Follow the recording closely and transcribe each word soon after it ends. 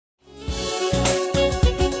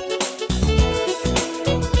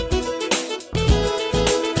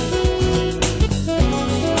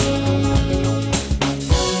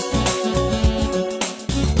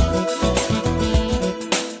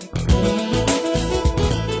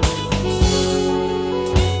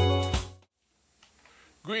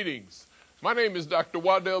Greetings. My name is Dr.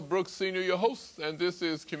 Waddell Brooks, Sr., your host, and this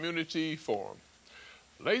is Community Forum.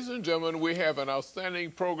 Ladies and gentlemen, we have an outstanding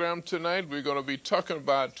program tonight. We're going to be talking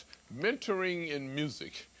about mentoring in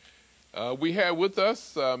music. We have with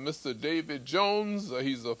us Mr. David Jones.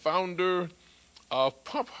 He's the founder of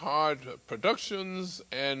Pump Hard Productions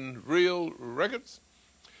and Real Records.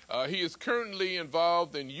 He is currently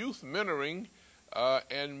involved in youth mentoring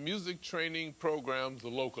and music training programs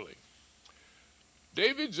locally.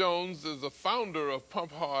 David Jones is the founder of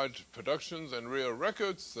Pump Hard Productions and Real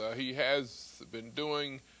Records. He has been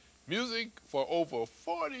doing music for over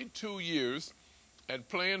 42 years and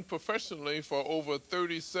playing professionally for over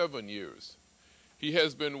 37 years. He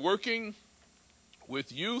has been working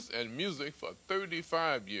with youth and music for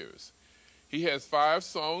 35 years. He has 5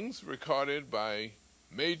 songs recorded by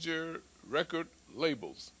major record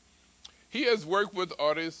labels. He has worked with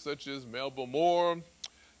artists such as Melba Moore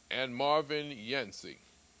and Marvin Yancey.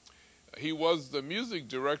 He was the music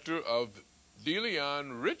director of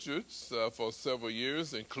DeLeon Richards for several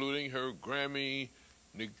years, including her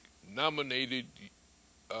Grammy-nominated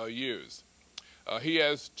years. He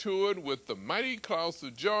has toured with the Mighty Clouds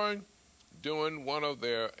of Joy during one of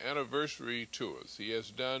their anniversary tours. He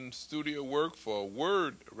has done studio work for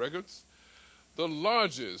Word Records, the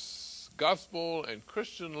largest gospel and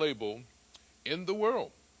Christian label in the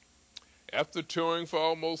world. After touring for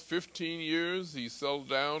almost 15 years, he settled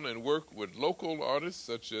down and worked with local artists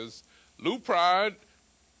such as Lou Pride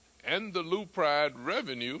and the Lou Pride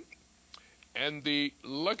Revenue and the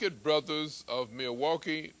Luckett Brothers of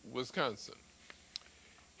Milwaukee, Wisconsin.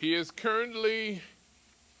 He is currently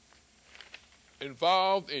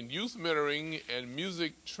involved in youth mentoring and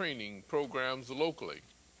music training programs locally.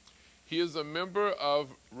 He is a member of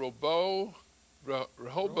Rehoboth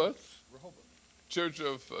Church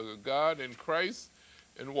of God in Christ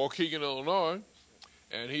in Waukegan, Illinois,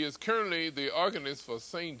 and he is currently the organist for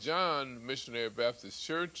St. John Missionary Baptist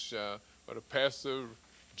Church for the pastor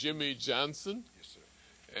Jimmy Johnson. Yes, sir.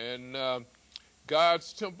 And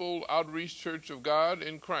God's Temple Outreach Church of God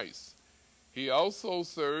in Christ. He also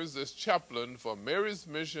serves as chaplain for Mary's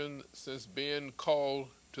Mission since being called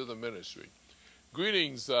to the ministry.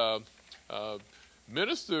 Greetings,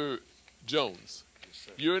 Minister Jones.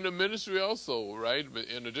 You're in the ministry also, right? But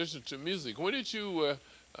in addition to music, when did you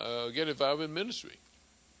get involved in ministry?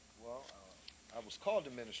 Well, I was called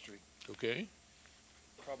to ministry. Okay.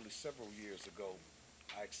 Probably several years ago.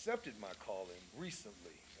 I accepted my calling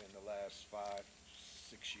recently in the last 5,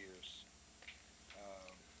 6 years.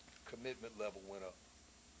 Commitment level went up.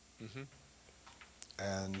 Mm-hmm.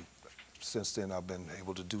 And since then, I've been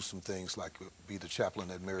able to do some things like be the chaplain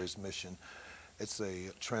at Mary's Mission. It's a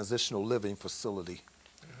transitional living facility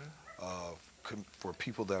for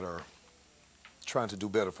people that are trying to do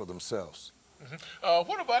better for themselves. Mm-hmm.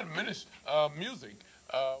 What about music?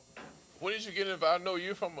 When did you get involved? I know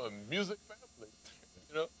you're from a music family,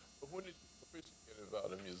 you know. But when did you officially get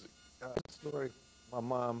involved in music? Story my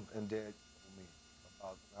mom and dad told me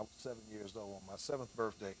about when I was 7 years old on my 7th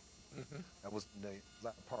birthday. Mm-hmm. That was the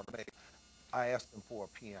latter part of May. I asked them for a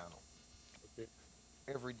piano. Okay.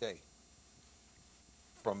 Every day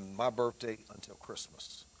from my birthday until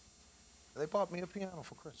Christmas. They bought me a piano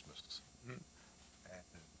for Christmas. Mm-hmm. And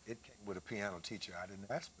it came with a piano teacher. I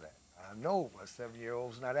didn't ask for that. I know a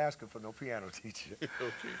 7-year-old's not asking for no piano teacher.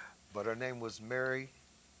 Okay. But her name was Mary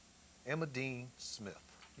Emma Dean Smith.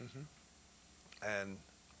 Mm-hmm. And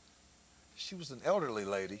she was an elderly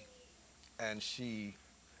lady, and she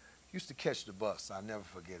used to catch the bus. I'll never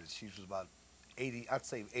forget it. She was about 80, I'd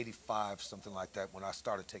say 85, something like that, when I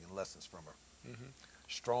started taking lessons from her. Mm-hmm.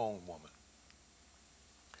 Strong woman.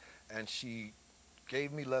 And she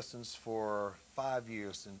gave me lessons for 5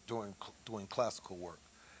 years in doing classical work.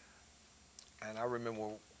 And I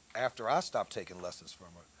remember after I stopped taking lessons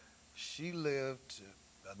from her, she lived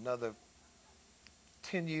another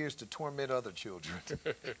 10 years to torment other children.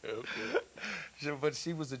 Okay. But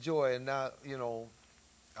she was a joy, and now, you know,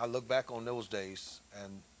 I look back on those days,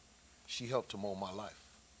 and she helped to mold my life,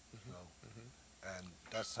 you know. Mm-hmm. And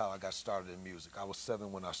that's how I got started in music. I was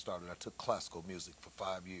 7 when I started. I took classical music for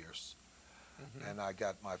 5 years. Mm-hmm. And I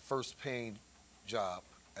got my first paying job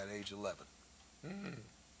at age 11. Mm.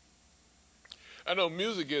 I know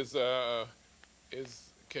music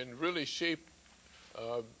can really shape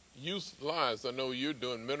youth lives. I know you're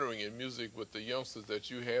doing mentoring in music with the youngsters that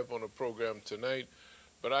you have on the program tonight,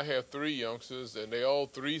 but I have 3 youngsters, and they all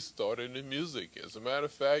 3 started in music. As a matter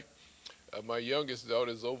of fact, my youngest daughter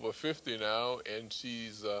is over 50 now, and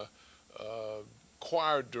she's a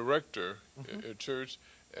choir director at church,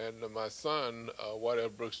 and my son, Waddell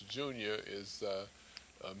Brooks Jr., is a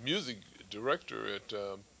music director at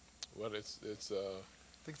Well, it's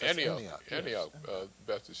I think that's Antioch. Yes. Antioch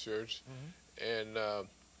Baptist Church, and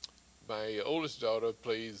my oldest daughter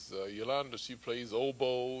plays Yolanda. She plays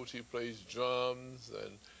oboe. She plays drums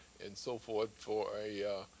and so forth for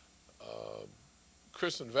a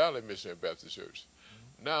Christian Valley Missionary Baptist Church.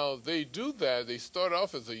 Now they do that. They start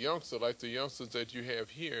off as a youngster, like the youngsters that you have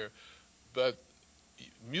here, but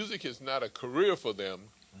music is not a career for them,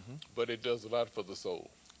 but it does a lot for the soul.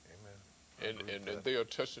 Amen. And they are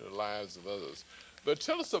touching the lives of others. But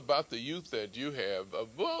tell us about the youth that you have.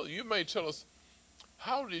 Well, you may tell us,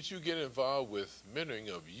 how did you get involved with mentoring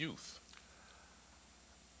of youth?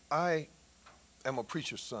 I am a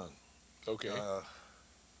preacher's son. Okay.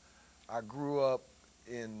 I grew up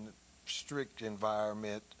in strict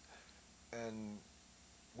environment, and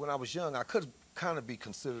when I was young, I could kind of be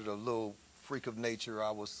considered a little freak of nature.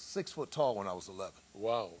 I was 6 foot tall when I was 11.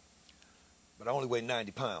 Wow. But I only weighed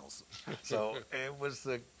 90 pounds. So it was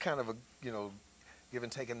a kind of a, give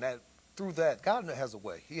and take. And that, through that, God has a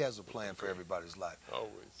way. He has a plan for everybody's life.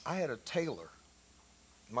 Always. I had a tailor.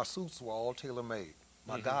 My suits were all tailor-made.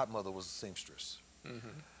 My godmother was a seamstress.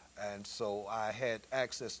 And so I had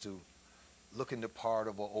access to looking the part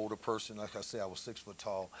of an older person. Like I said, I was 6 foot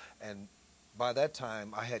tall. And by that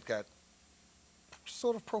time, I had got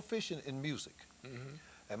sort of proficient in music.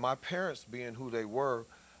 And my parents, being who they were,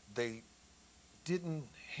 they didn't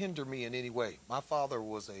hinder me in any way. My father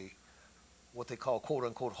was what they call, quote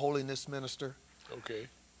unquote, holiness minister. Okay.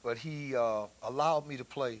 But he allowed me to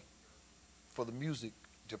play for the music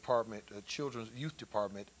department, children's youth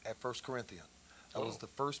department at First Corinthian. That was the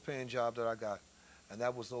first paying job that I got. And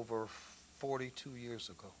that was over 42 years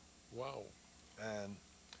ago. Wow. And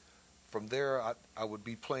from there, I would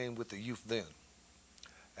be playing with the youth then.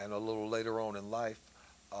 And a little later on in life,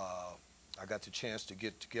 I got the chance to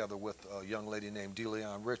get together with a young lady named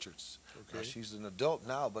DeLeon Richards. Okay. She's an adult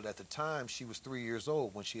now, but at the time she was 3 years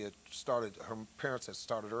old when she had started, her parents had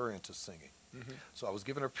started her into singing. So I was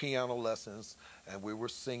giving her piano lessons, and we were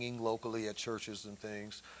singing locally at churches and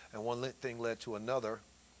things. And one thing led to another,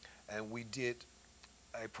 and we did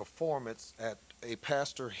a performance at a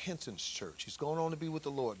Pastor Hinton's church. He's going on to be with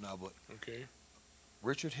the Lord now, but Okay.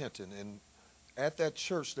 Richard Hinton. And at that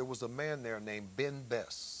church, there was a man there named Ben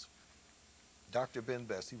Bess, Dr. Ben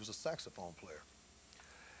Bess. He was a saxophone player.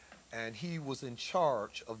 And he was in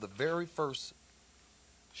charge of the very first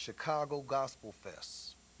Chicago Gospel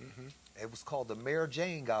Fest. It was called the Mary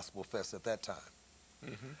Jane Gospel Fest at that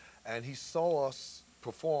time. And he saw us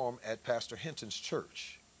perform at Pastor Hinton's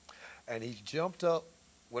church. And he jumped up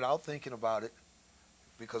without thinking about it,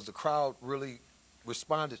 because the crowd really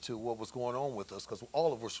responded to what was going on with us, because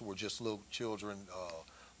all of us were just little children.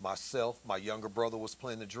 Myself, my younger brother was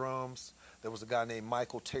playing the drums. There was a guy named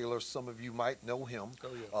Michael Taylor. Some of you might know him.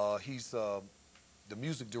 Oh, yeah. He's the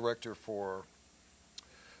music director for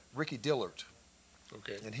Ricky Dillard.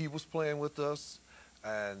 Okay. And he was playing with us.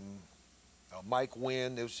 And Mike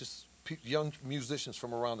Wynn. There was just young musicians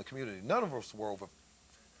from around the community. None of us were over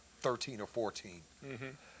 13 or 14.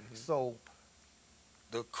 So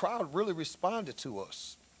the crowd really responded to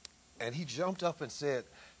us. And he jumped up and said,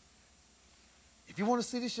 if you want to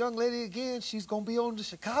see this young lady again, she's going to be on the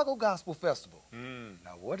Chicago Gospel Festival.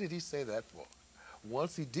 Now, what did he say that for?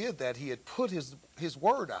 Once he did that, he had put his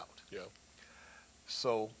word out. Yeah.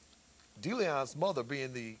 So DeLeon's mother,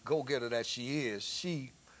 being the go-getter that she is,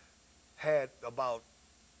 she had about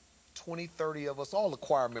 20, 30 of us, all the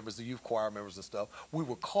choir members, the youth choir members and stuff. We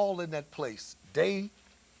were calling that place day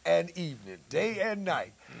and evening, day and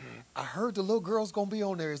night. I heard the little girl's going to be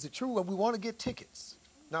on there. Is it true? Well, we want to get tickets.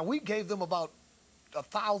 Now, we gave them about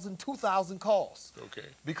 1,000, 2,000 calls. Okay.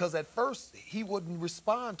 Because at first, he wouldn't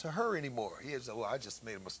respond to her anymore. He said, well, I just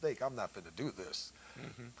made a mistake. I'm not going to do this.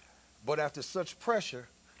 But after such pressure,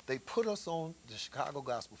 they put us on the Chicago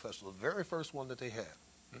Gospel Festival, the very first one that they had.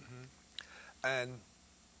 And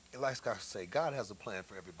like I say, God has a plan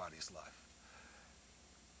for everybody's life.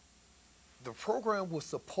 The program was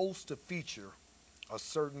supposed to feature a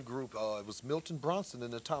certain group. It was Milton Bronson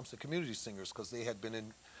and the Thompson Community Singers, because they had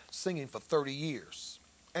been singing for 30 years.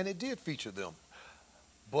 And it did feature them.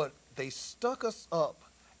 But they stuck us up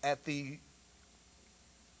at to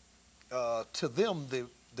them,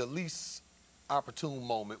 the least opportune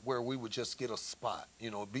moment where we would just get a spot,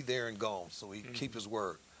 be there and gone, so he'd keep his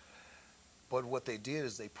word. But what they did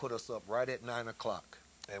is they put us up right at 9 o'clock,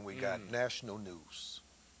 and we got national news.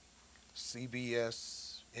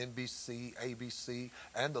 CBS, NBC, ABC,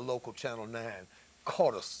 and the local Channel 9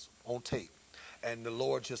 caught us on tape. And the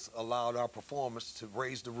Lord just allowed our performance to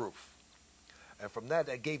raise the roof. And from that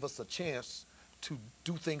gave us a chance to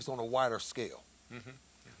do things on a wider scale.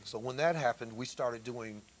 So when that happened, we started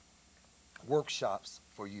doing workshops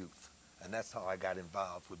for youth, and that's how I got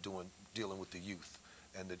involved with dealing with the youth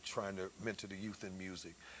and trying to mentor the youth in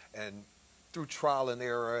music. And through trial and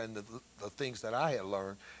error and the things that I had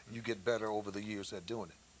learned, you get better over the years at doing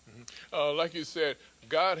it. Like you said,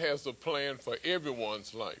 God has a plan for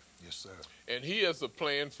everyone's life. Yes, sir. And he has a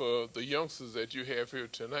plan for the youngsters that you have here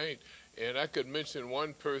tonight. And I could mention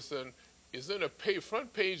one person is in a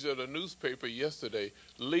front page of the newspaper yesterday,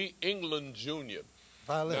 Lee England Jr.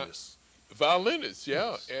 Violinist. Violinist,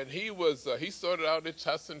 yeah. Yes. And he started out at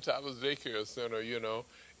Tustin Towers Daycare Center,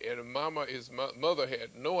 and his mother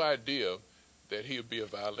had no idea that he would be a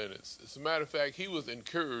violinist. As a matter of fact, he was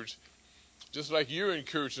encouraged, just like you're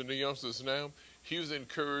encouraging the youngsters now. He was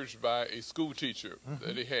encouraged by a school teacher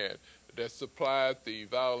that he had that supplied the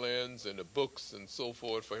violins and the books and so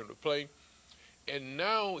forth for him to play. And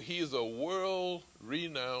now he is a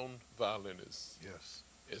world-renowned violinist. Yes.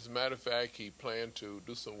 As a matter of fact, he planned to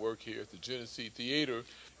do some work here at the Genesee Theater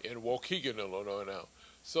in Waukegan, Illinois now.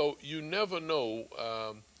 So you never know,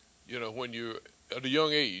 when you're at a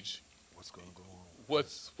young age, What's going to go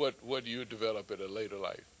on? what you develop in a later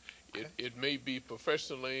life. Okay. It may be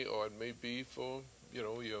professionally, or it may be for your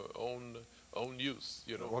own use.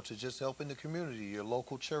 Or to just help in the community, your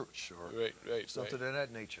local church, or Right. something of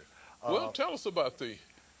that nature. Well, tell us about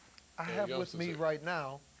I have with me right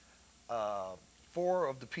now 4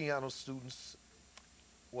 of the piano students.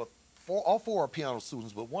 Well, all 4 are piano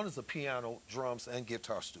students, but one is a piano, drums, and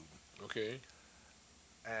guitar student. Okay.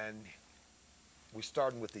 And we're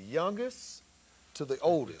starting with the youngest to the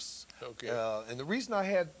oldest. Okay. And the reason I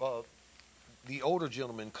had the older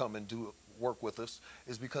gentleman come and do work with us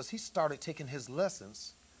is because he started taking his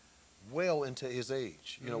lessons well into his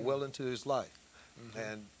age, well into his life.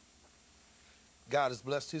 And God has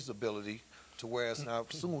blessed his ability to whereas now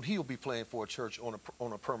soon he'll be playing for a church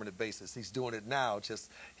on a permanent basis. He's doing it now,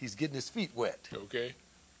 just he's getting his feet wet. Okay.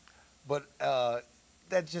 But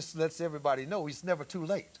that just lets everybody know it's never too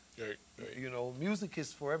late. Right. Music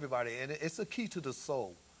is for everybody, and it's a key to the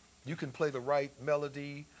soul. You can play the right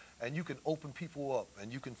melody, and you can open people up,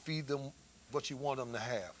 and you can feed them what you want them to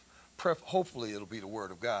have. Hopefully it'll be the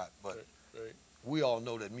Word of God, but Right. we all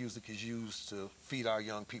know that music is used to feed our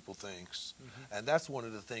young people things. And that's one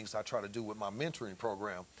of the things I try to do with my mentoring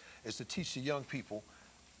program, is to teach the young people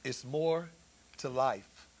it's more to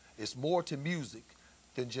life, it's more to music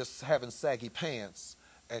than just having saggy pants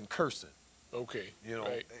and cursing. Okay.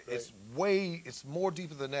 Right. It's more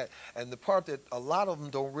deeper than that. And the part that a lot of them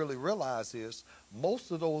don't really realize is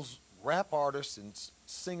most of those rap artists and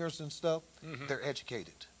singers and stuff, they're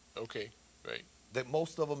educated. Okay. Right. That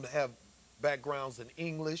most of them have backgrounds in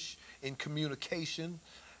English, in communication.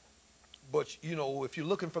 But, if you're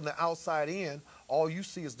looking from the outside in, all you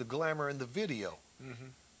see is the glamour in the video.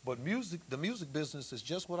 But the music business is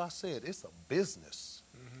just what I said. It's a business.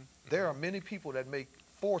 There are many people that make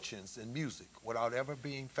fortunes in music without ever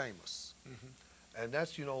being famous. And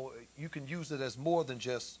that's, you can use it as more than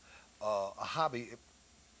just a hobby.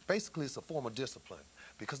 Basically, it's a form of discipline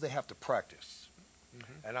because they have to practice.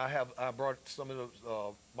 And I brought some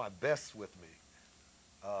of my best with me.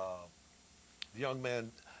 The young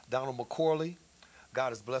man, Donald McCorley, God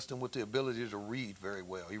has blessed him with the ability to read very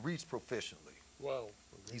well. He reads proficiently. Wow.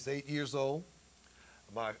 Okay. He's 8 years old.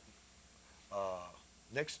 My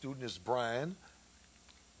next student is Brian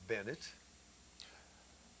Bennett.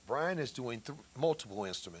 Brian is doing multiple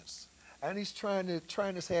instruments, and he's trying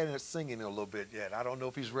his hand at singing a little bit yet. I don't know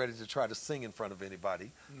if he's ready to try to sing in front of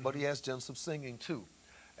anybody, but he has done some singing too.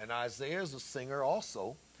 And Isaiah is a singer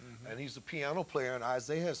also, and he's a piano player, and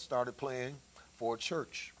Isaiah has started playing for a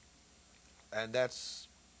church. And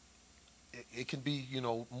it can be,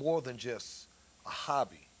 more than just a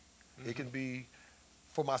hobby. It can be,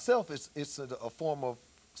 for myself, it's a form of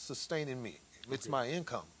sustaining me. It's my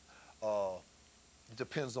income. It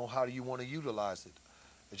depends on how you want to utilize it.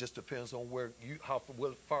 It just depends on how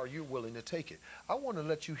far you're willing to take it. I want to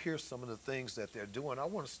let you hear some of the things that they're doing. I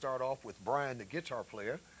want to start off with Brian, the guitar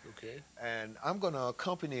player. Okay. And I'm going to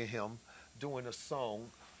accompany him doing a song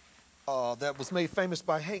that was made famous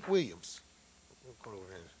by Hank Williams. Go over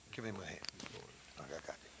here. Give him a hand. Okay, I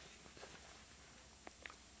got it.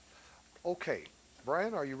 Okay.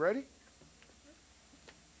 Brian, are you ready?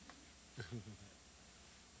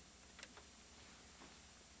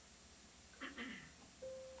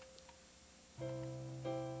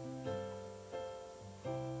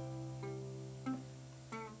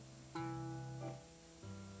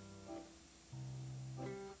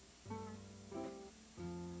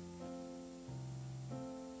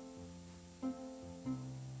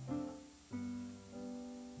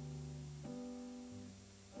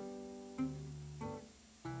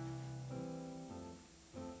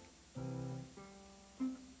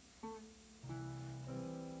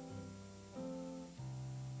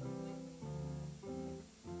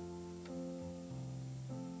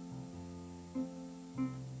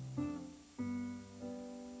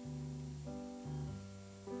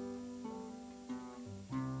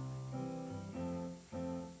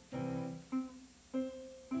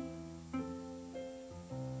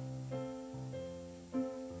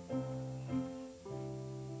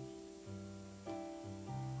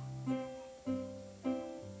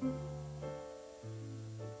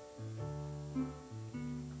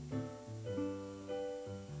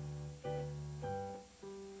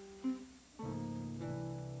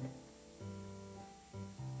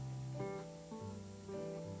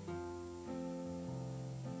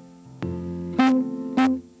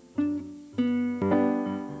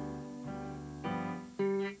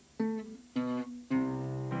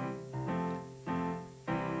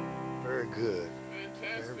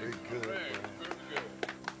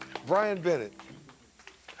 Brian Bennett.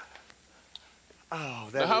 Oh,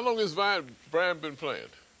 Now, how long has Brian been playing,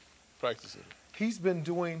 practicing? He's been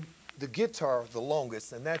doing the guitar the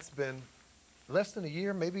longest, and that's been less than a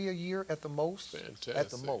year, maybe a year at the most. Fantastic.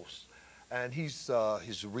 At the most. And his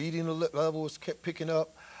reading level is kept picking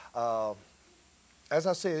up. As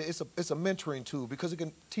I say, it's a mentoring tool because it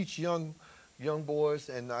can teach young boys,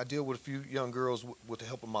 and I deal with a few young girls with the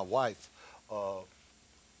help of my wife,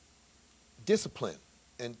 discipline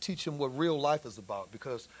and teach them what real life is about.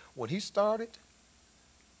 Because when he started,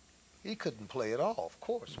 he couldn't play at all, of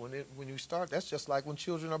course. When you start, that's just like when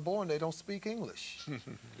children are born, they don't speak English. Okay.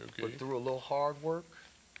 But through a little hard work,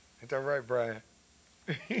 ain't that right, Brian?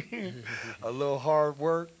 A little hard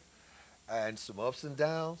work and some ups and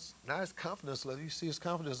downs. Now his confidence level, you see his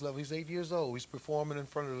confidence level, he's 8 years old. He's performing in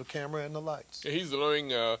front of the camera and the lights. And he's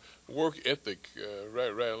learning work ethic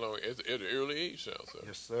right along at an early age now, sir.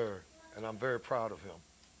 Yes, sir. And I'm very proud of him.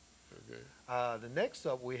 Okay. The next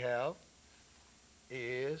up we have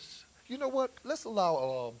is, you know what? Let's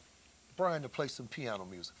allow Brian to play some piano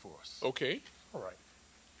music for us. Okay. All right.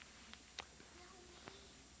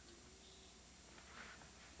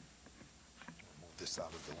 Move this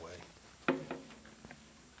out of the way.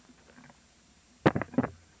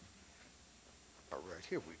 All right,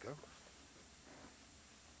 here we go.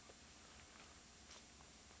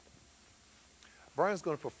 Brian's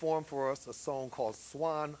going to perform for us a song called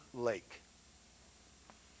Swan Lake.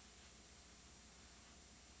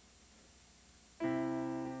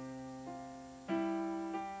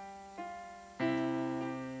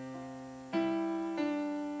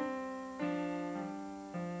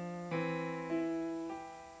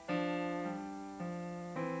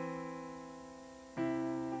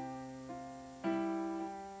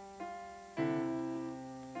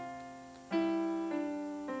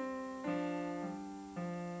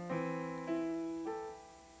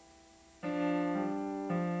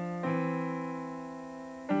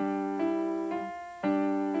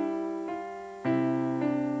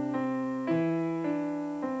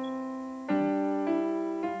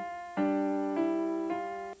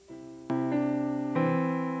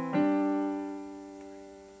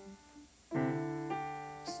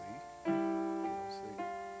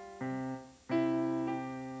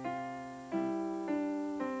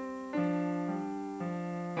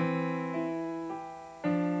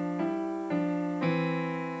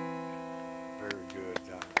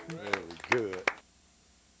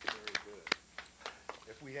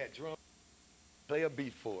 Drum, play a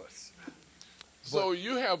beat for us. So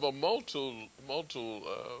you have a multiple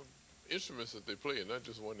instruments that they play, and not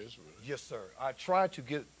just one instrument. Yes, sir. I try to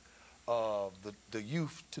get the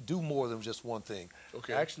youth to do more than just one thing.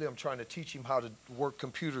 Okay. Actually, I'm trying to teach him how to work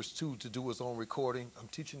computers too, to do his own recording. I'm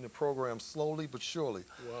teaching the program slowly but surely.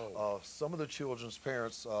 Wow. Some of the children's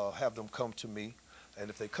parents have them come to me, and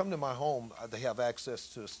if they come to my home, they have access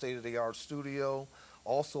to a state-of-the-art studio,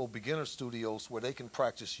 also beginner studios where they can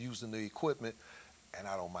practice using the equipment, and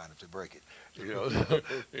I don't mind if they break it, you know.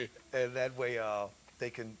 And that way they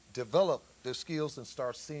can develop their skills and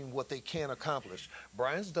start seeing what they can accomplish.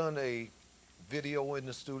 Brian's done a video in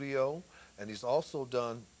the studio, and he's also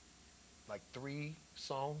done like 3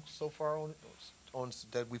 songs so far on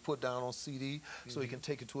that we put down on CD, so he can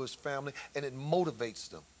take it to his family, and it motivates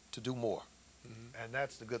them to do more. And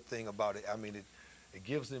that's the good thing about it. I mean, it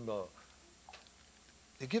gives them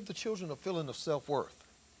it gives the children a feeling of self-worth.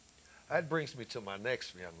 That brings me to my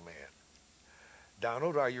next young man.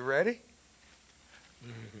 Donald, are you ready?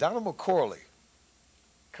 Donald McCorley.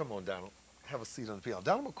 Come on, Donald. Have a seat on the piano.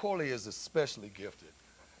 Donald McCorley is especially gifted.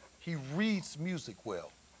 He reads music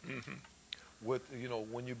well. With, you know,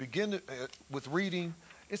 when you begin with reading,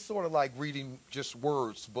 it's sort of like reading just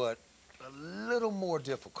words, but a little more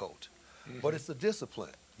difficult. But it's a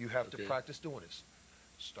discipline. You have to practice doing this.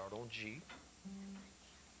 Start on G.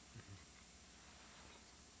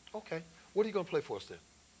 Okay. What are you going to play for us then?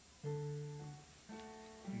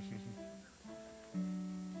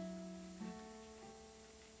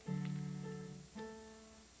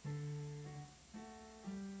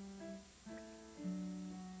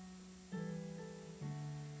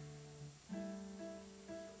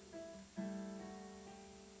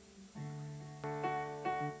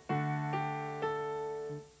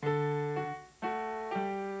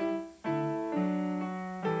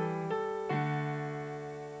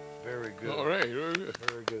 Very good. All right, very good.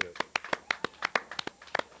 Very good.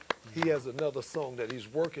 He has another song that he's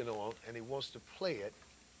working on, and he wants to play it.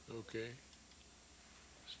 Okay.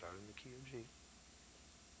 Start in the key of G.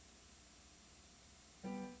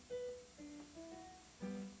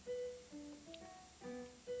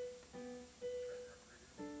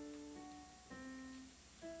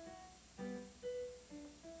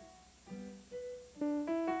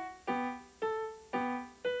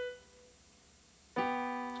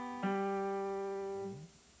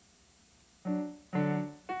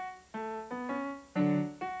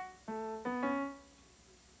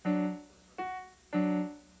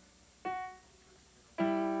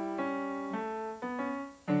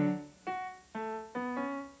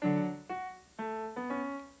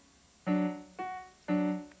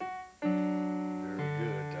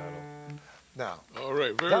 now. All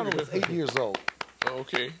right, very Donald good. is 8 years old.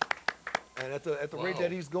 Okay. And at the rate Wow.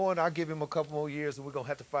 that he's going, I'll give him a couple more years, and we're going to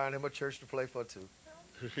have to find him a church to play for, too.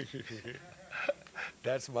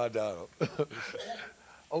 That's my Donald.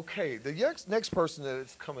 Okay, the next person that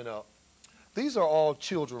is coming up, these are all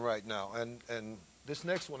children right now, and this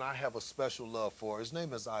next one I have a special love for. His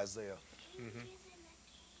name is Isaiah.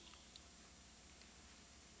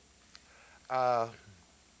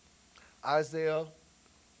 Isaiah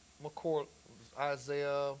McCoy.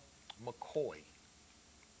 Isaiah McCoy.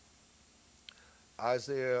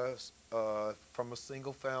 Isaiah's from a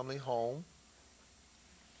single family home,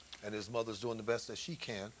 and his mother's doing the best that she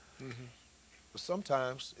can. But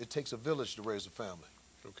sometimes it takes a village to raise a family.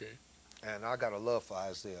 Okay. And I got a love for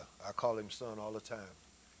Isaiah. I call him son all the time.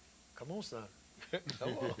 Come on, son.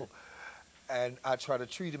 Come on. And I try to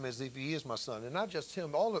treat him as if he is my son. And not just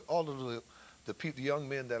him, all of the young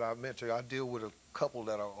men that I mentor, I deal with a couple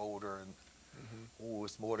that are older, and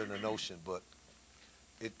it's more than a notion, but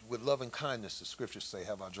with love and kindness, the scriptures say,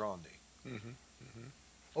 have I drawn thee.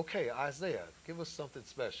 Okay, Isaiah, give us something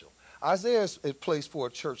special. Isaiah plays for a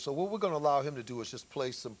church, so what we're going to allow him to do is just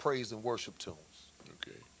play some praise and worship tunes.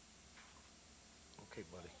 Okay. Okay,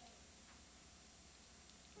 buddy.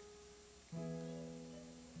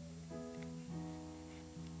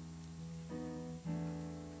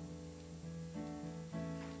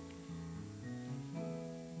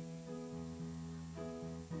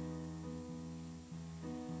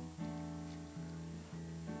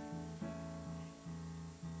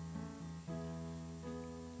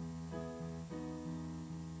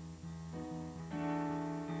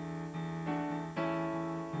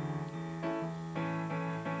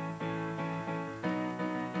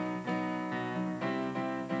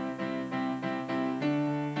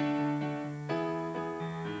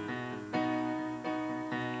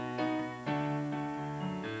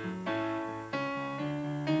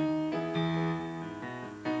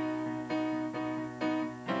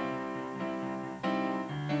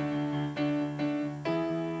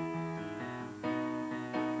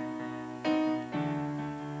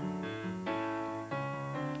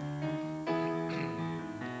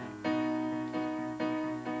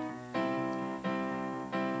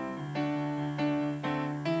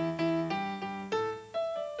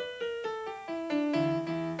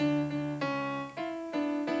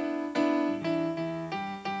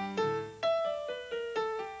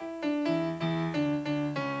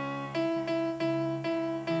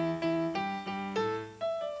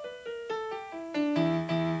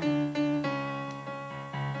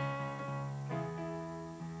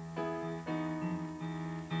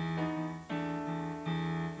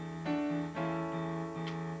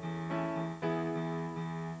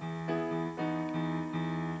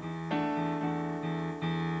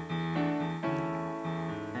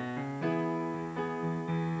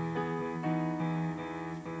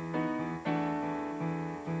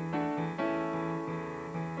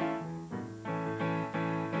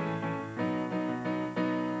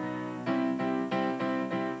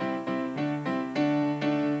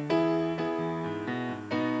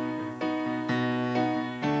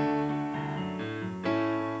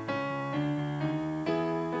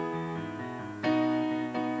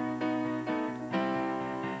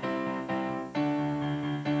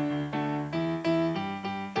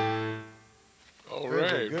 All Very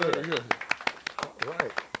right, good. very good. All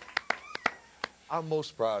right. I'm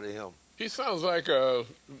most proud of him. He sounds like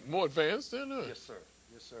more advanced than Yes, sir.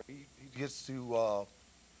 Yes, sir. He gets to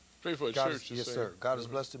play for a God church. yes, you say? sir. God has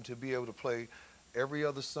blessed him to be able to play every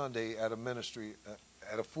other Sunday at a ministry,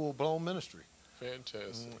 at a full-blown ministry.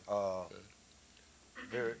 Fantastic. A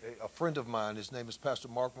friend of mine, his name is Pastor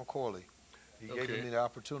Mark McCorley. He gave Okay. me the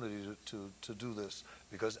opportunity to do this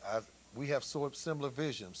because we have so similar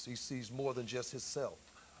visions. He sees more than just himself,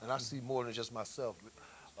 and I see more than just myself.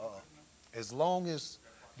 As long as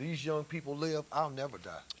these young people live, I'll never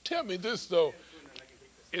die. Tell me this though.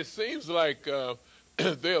 It seems like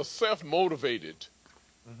they're self-motivated.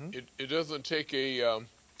 It doesn't take a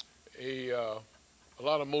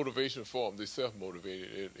lot of motivation for them. They're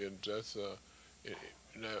self-motivated, and that's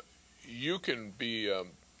now you can be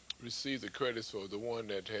receive the credits for the one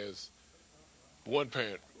that has one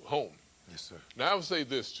parent home. Yes, sir. Now I would say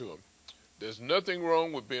this to them: there's nothing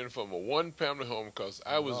wrong with being from a one-family home because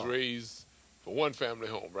I was No. raised for one-family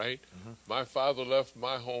home. Right? My father left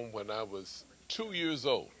my home when I was 2 years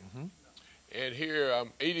old. And here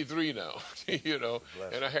I'm 83 now, you know,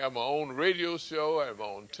 Bless and I have my own radio show, I have my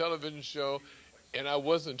own television show, and I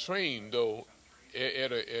wasn't trained though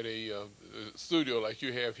at a studio like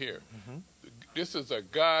you have here. This is a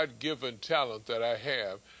God-given talent that I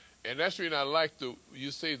have, And that's the reason I like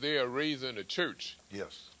you say they are raising a church,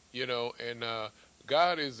 Yes. and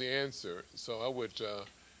God is the answer. So I would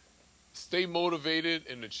stay motivated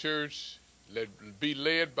in the church, be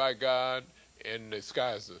led by God, and the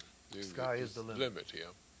sky's Sky is the limit. Yeah.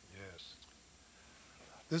 Yes.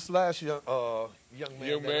 This last young young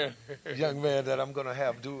man that I'm going to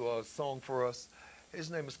have do a song for us, his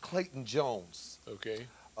name is Clayton Jones. Okay.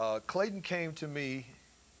 Clayton came to me,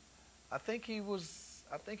 I think he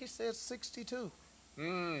said 62.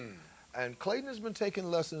 Mm. And Clayton has been taking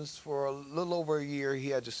lessons for a little over a year. He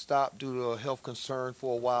had to stop due to a health concern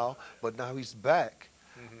for a while, but now he's back.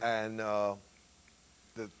 Mm-hmm. And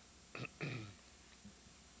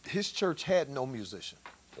his church had no musician.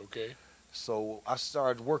 Okay. So I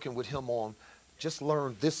started working with him on just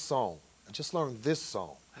learn this song and just learn this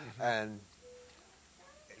song. Mm-hmm. And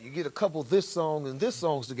you get a couple of this song and this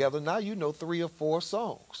songs together, now you know 3 or 4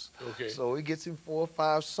 songs. Okay. So he gets him 4 or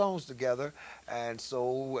 5 songs together. And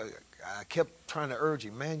so I kept trying to urge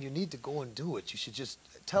him, man, you need to go and do it. You should just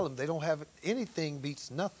tell them they don't have anything beats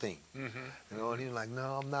nothing. Mm-hmm. And he's like,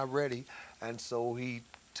 no, I'm not ready. And so he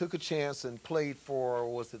took a chance and played for,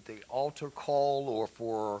 was it the altar call or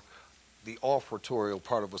for the offertorial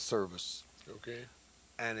part of a service? Okay.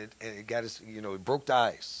 And it got his, it broke the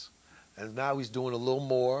ice. And now he's doing a little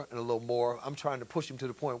more and a little more. I'm trying to push him to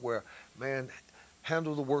the point where, man,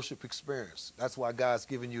 handle the worship experience. That's why God's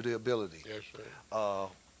given you the ability. That's right.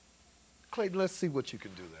 Clayton, let's see what you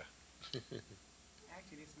can do there.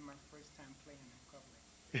 Actually, this is my first time playing in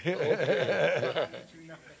public. Okay. Let you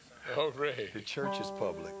know. All right. The church is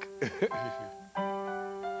public.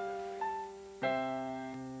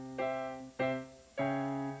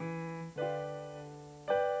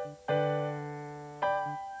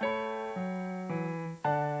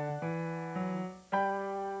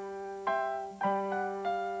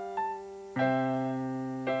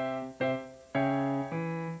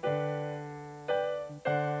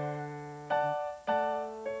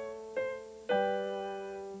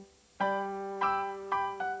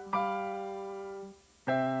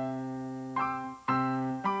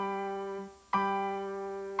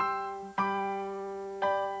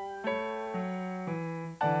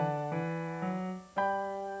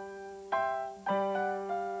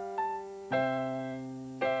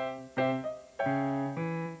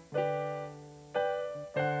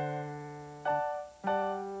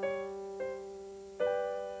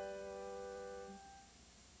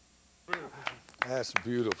 That's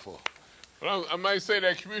beautiful. Well, I might say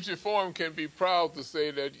that Community Forum can be proud to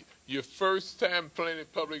say that your first time playing in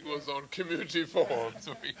public was on Community Forum.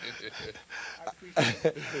 I appreciate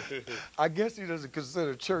it. I guess he doesn't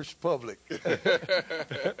consider church public.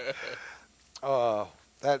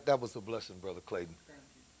 That was a blessing, Brother Clayton. Thank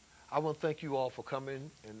you. I want to thank you all for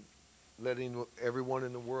coming and letting everyone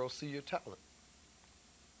in the world see your talent.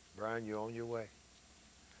 Brian, you're on your way.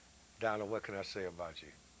 Donna, what can I say about you?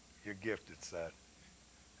 You're gifted, son.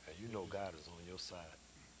 And you know God is on your side.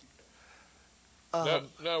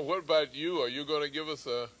 Now, what about you? Are you going to give us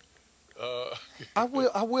a... I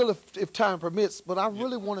will if time permits, but I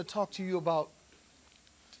really want to talk to you about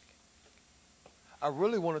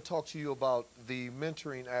the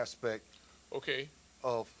mentoring aspect Okay.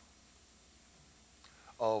 of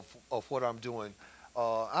what I'm doing.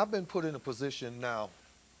 I've been put in a position now.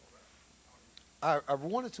 I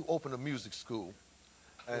wanted to open a music school,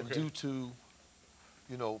 and Okay. due to,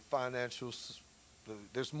 financial,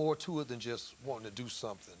 there's more to it than just wanting to do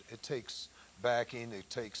something. It takes backing, it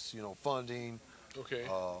takes, funding, Okay.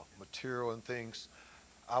 material and things.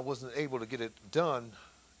 I wasn't able to get it done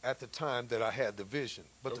at the time that I had the vision,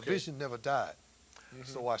 but the Okay. vision never died.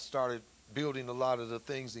 So I started building a lot of the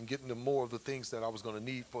things and getting to more of the things that I was going to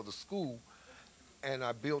need for the school. And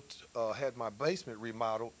I had my basement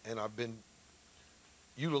remodeled, and I've been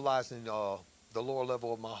utilizing the lower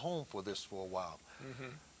level of my home for this for a while.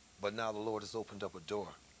 But now the Lord has opened up a door,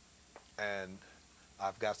 and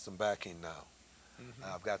I've got some backing now.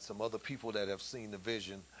 I've got some other people that have seen the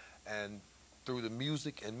vision, and through the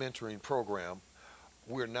music and mentoring program,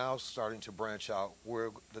 we're now starting to branch out.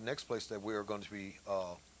 The next place that we're going to be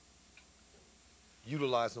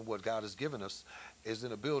utilizing what God has given us is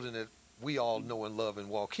in a building that we all know and love in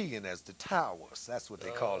Waukegan as the Towers. That's what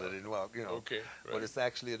they call it in Okay. But Right. it's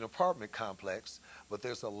actually an apartment complex. But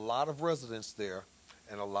there's a lot of residents there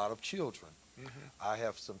and a lot of children. I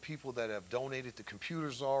have some people that have donated the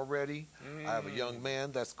computers already. I have a young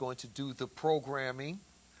man that's going to do the programming.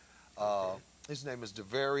 His name is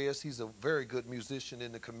Devarius. He's a very good musician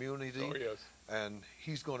in the community. Oh, yes. And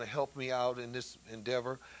he's going to help me out in this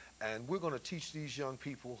endeavor. And we're going to teach these young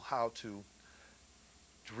people how to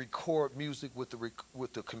to record music with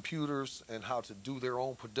with the computers and how to do their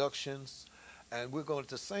own productions. And we're going to, at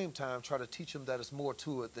the same time, try to teach them that it's more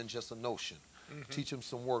to it than just a notion. Teach them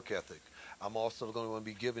some work ethic. I'm also going to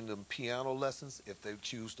be giving them piano lessons if they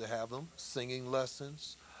choose to have them, singing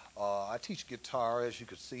lessons. I teach guitar, as you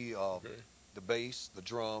can see, the bass, the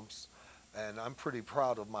drums, and I'm pretty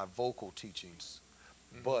proud of my vocal teachings.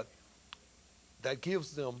 But that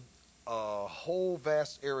gives them a whole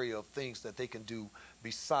vast area of things that they can do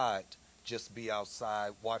beside just be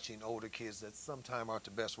outside watching older kids that sometimes aren't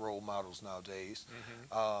the best role models nowadays.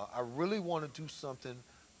 I really want to do something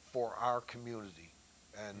for our community,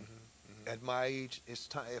 and at my age, it's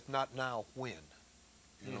time. If not now, when?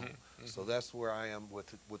 You know. So that's where I am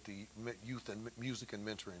with the youth and music and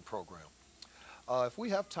mentoring program. If we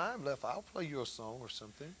have time left, I'll play you a song or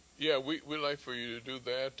something. Yeah, we'd like for you to do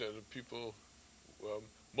that. And people,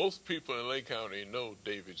 most people in Lake County know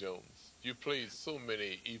Davy Jones. You played so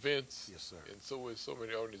many events, Yes, sir. and so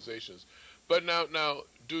many organizations. But now,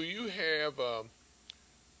 do you have?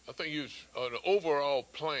 I think you an overall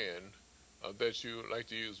plan that you like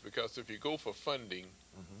to use, because if you go for funding,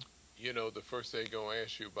 you know the first thing they're gonna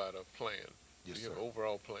ask you about a plan. Yes, Do you have sir. an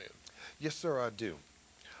overall plan? Yes, sir, I do.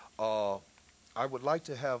 I would like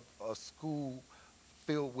to have a school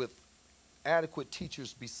filled with adequate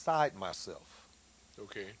teachers beside myself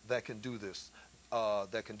Okay. that can do this,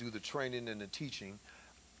 that can do the training and the teaching.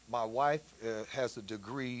 My wife has a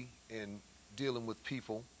degree in dealing with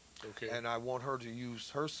people, Okay. and I want her to use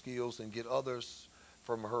her skills and get others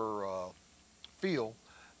from her field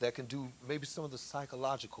that can do maybe some of the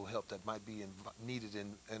psychological help that might be needed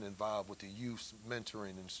and involved with the youth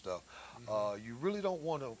mentoring and stuff. You really don't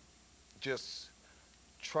want to just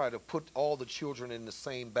try to put all the children in the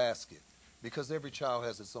same basket, because every child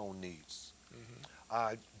has its own needs.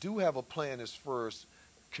 I do have a plan as far as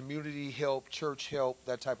community help, church help,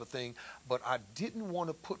 that type of thing, but I didn't want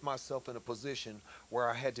to put myself in a position where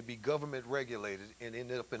I had to be government regulated and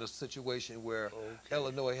ended up in a situation where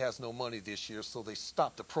Illinois has no money this year, so they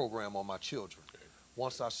stopped the program on my children.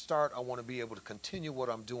 Once I start, I want to be able to continue what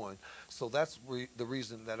I'm doing. So that's the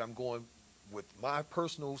reason that I'm going with my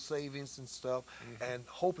personal savings and stuff, and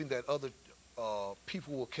hoping that other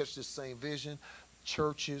people will catch this same vision,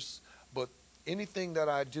 churches, but anything that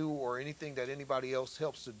I do or anything that anybody else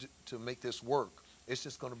helps to make this work, it's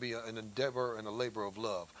just going to be an endeavor and a labor of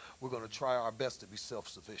love. We're going to try our best to be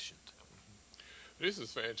self-sufficient. This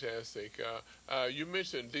is fantastic. You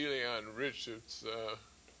mentioned Deleon Richards,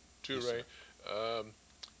 Toure. Yes, sir.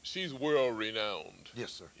 She's world renowned.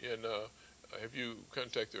 Yes, sir. And have you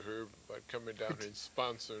contacted her about coming down and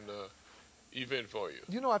sponsoring an event for you?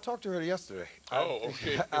 You know, I talked to her yesterday. Oh,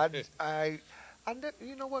 okay.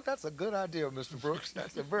 You know what? That's a good idea, Mr. Brooks.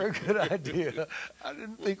 That's a very good idea. I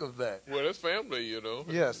didn't think of that. Well, that's family, you know.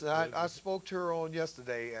 Yes, I spoke to her on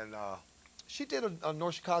yesterday, and she did a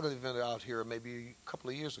North Chicago event out here maybe a couple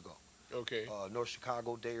of years ago. Okay. North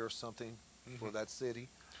Chicago Day or something for that city.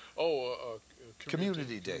 Oh,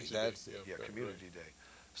 Community Day. Community That's Day. it. Yeah, right, Community Day.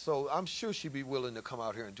 So I'm sure she'd be willing to come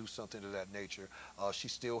out here and do something of that nature. She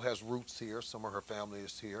still has roots here. Some of her family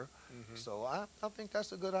is here. So I think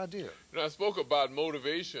that's a good idea. Now, I spoke about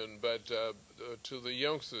motivation, but to the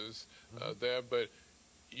youngsters there, but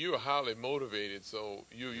you're highly motivated, so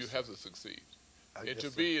you have to succeed. And to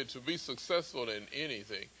be successful in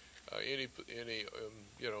anything,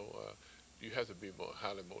 you have to be more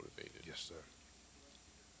highly motivated. Yes, sir.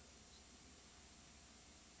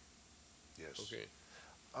 Yes. Okay.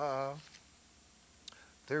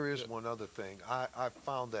 There is one other thing. I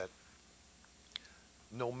found that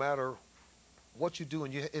no matter what you do,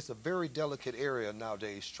 and it's a very delicate area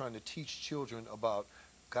nowadays, trying to teach children about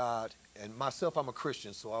God. And myself, I'm a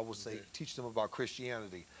Christian, so I would say teach them about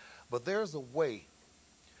Christianity. But there's a way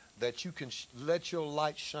that you can let your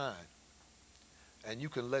light shine, and you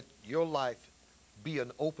can let your life be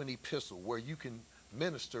an open epistle where you can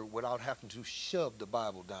minister without having to shove the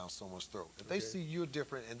Bible down someone's throat. If they see you're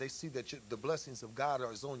different and they see that the blessings of God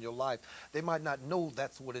is on your life, they might not know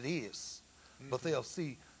that's what it is, but they'll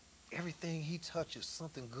see everything he touches,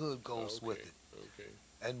 something good goes with it. Okay.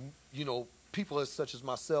 And, you know, people such as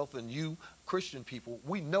myself and you, Christian people,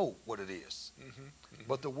 we know what it is.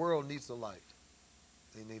 But the world needs a light.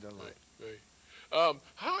 They need a light. Right.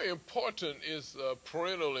 How important is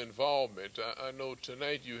parental involvement? I know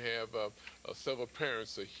tonight you have several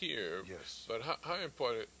parents are here. Yes. But how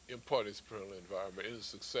important is parental involvement in the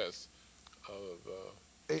success of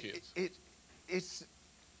kids?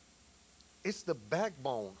 It's the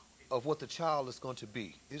backbone of what the child is going to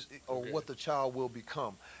be, or what the child will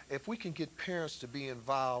become. If we can get parents to be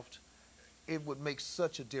involved it would make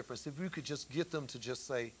such a difference if you could just get them to just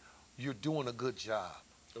say, you're doing a good job,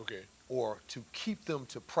 Okay. or to keep them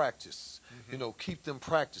to practice, keep them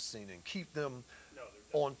practicing and keep them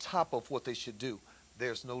on top of what they should do.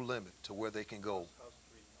 There's no limit to where they can go.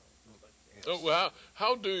 Oh, Yes. well,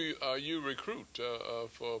 how do you recruit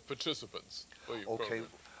for participants for your Okay, program?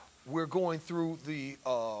 we're going through the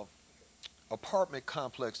apartment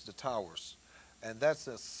complex, the Towers, and that's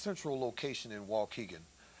a central location in Waukegan.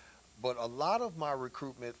 But a lot of my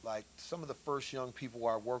recruitment, like some of the first young people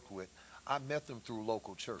I worked with, I met them through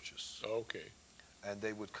local churches. Okay. And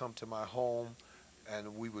they would come to my home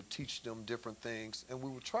and we would teach them different things, and we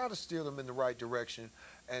would try to steer them in the right direction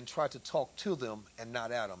and try to talk to them and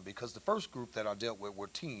not at them, because the first group that I dealt with were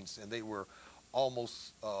teens, and they were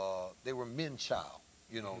almost they were men child,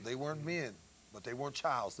 they weren't men, but they weren't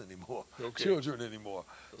childs anymore, Okay. children anymore.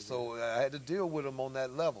 Okay. So I had to deal with them on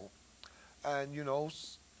that level. And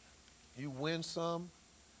you win some,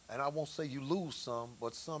 and I won't say you lose some,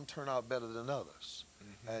 but some turn out better than others.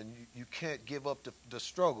 And you can't give up the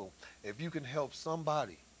struggle. If you can help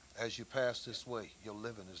somebody as you pass this way, your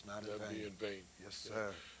living is not in That'd vain. be in vain. Yes, Yeah.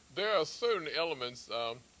 sir. There are certain elements.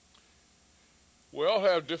 We all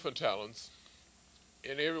have different talents,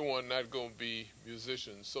 and everyone not going to be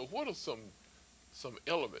musicians. So, what are some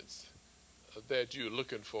elements that you're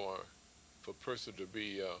looking for a person to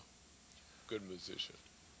be a good musician?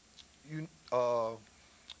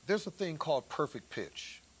 There's a thing called perfect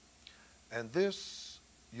pitch, and this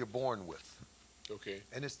you're born with. Okay.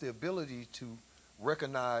 And it's the ability to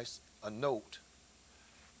recognize a note.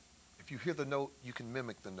 If you hear the note, you can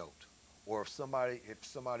mimic the note. Or if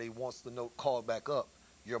somebody wants the note called back up,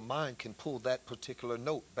 your mind can pull that particular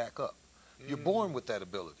note back up. You're born with that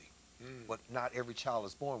ability, but not every child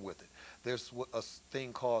is born with it. There's a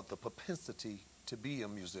thing called the propensity to be a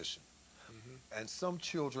musician. And some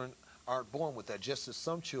children aren't born with that, just as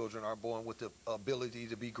some children are born with the ability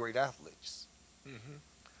to be great athletes.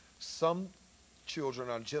 Some children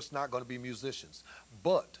are just not going to be musicians,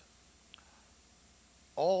 but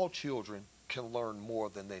all children can learn more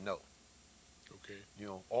than they know. Okay.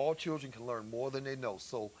 All children can learn more than they know.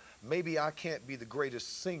 So maybe I can't be the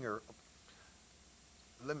greatest singer.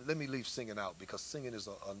 Let me leave singing out, because singing is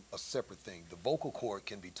a separate thing. The vocal cord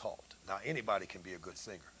can be taught. Now, anybody can be a good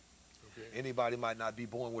singer. Okay. Anybody might not be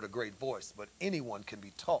born with a great voice, but anyone can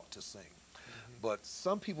be taught to sing. But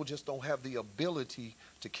some people just don't have the ability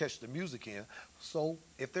to catch the music in. So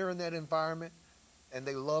if they're in that environment and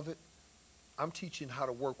they love it, I'm teaching how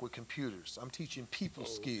to work with computers. I'm teaching people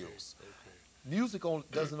skills. Okay. Music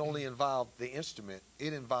doesn't only involve the instrument,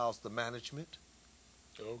 it involves the management.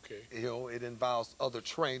 Okay. It involves other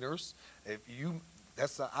trainers.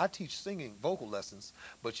 I teach singing vocal lessons,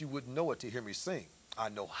 but you wouldn't know it to hear me sing. I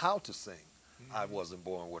know how to sing. I wasn't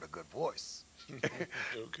born with a good voice.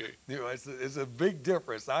 Okay. It's a big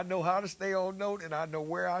difference. I know how to stay on note, and I know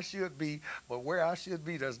where I should be, but where I should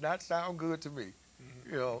be does not sound good to me.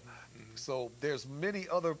 So there's many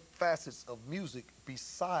other facets of music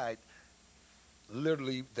beside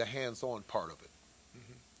literally the hands-on part of it.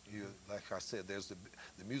 Like I said, there's the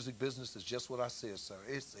music business is just what I said, sir.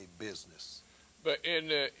 It's a business. But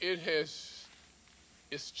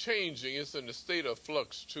it's changing. It's in a state of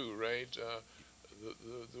flux too, right?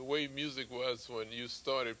 The way music was when you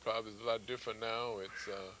started probably is a lot different now. It's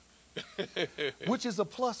Which is a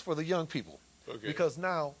plus for the young people. Okay. Because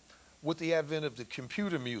now, with the advent of the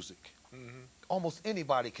computer music, almost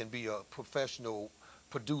anybody can be a professional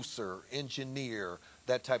producer, engineer,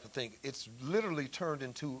 that type of thing. It's literally turned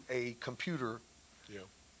into a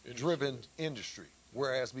computer-driven industry,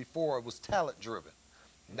 whereas before it was talent-driven.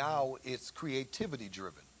 Now it's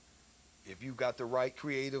creativity-driven. If you've got the right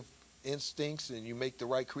creative instincts and you make the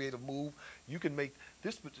right creative move, you can make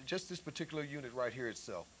this particular unit right here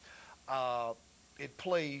itself. It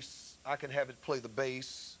plays, I can have it play the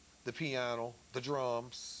bass, the piano, the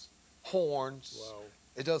drums, horns. Wow.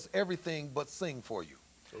 It does everything but sing for you.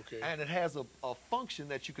 Okay. And it has a function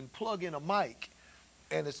that you can plug in a mic,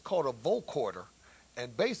 and it's called a vocoder.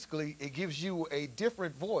 And basically, it gives you a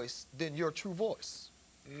different voice than your true voice.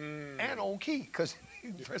 And on key, because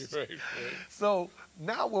Right. So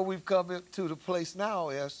now what we've come to the place now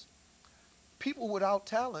is people without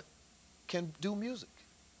talent can do music.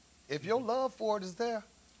 If your love for it is there,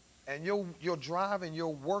 and your drive and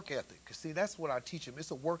your work ethic, because see, that's what I teach them.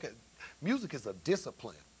 It's a work ethic. Music is a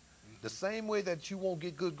discipline. The same way that you won't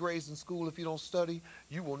get good grades in school if you don't study,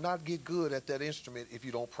 you will not get good at that instrument if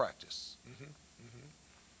you don't practice.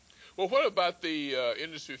 Well, what about the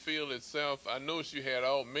industry field itself? I noticed you had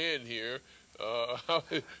all men here.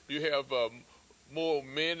 You have more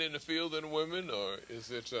men in the field than women, or is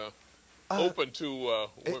it? open to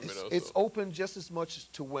women also? It's open just as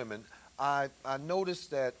much to women. I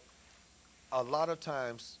noticed that a lot of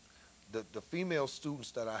times the female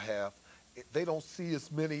students that I have, they don't see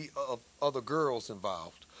as many of other girls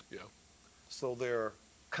involved. Yeah. So they're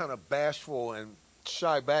kind of bashful and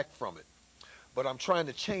shy back from it. But I'm trying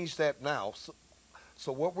to change that now.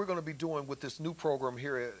 So what we're going to be doing with this new program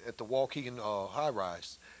here at the Waukegan High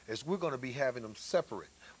Rise is we're going to be having them separate.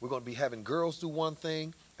 We're going to be having girls do one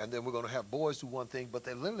thing, and then we're going to have boys do one thing, but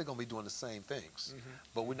they're literally going to be doing the same things.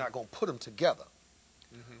 But we're not going to put them together.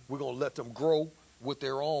 We're going to let them grow with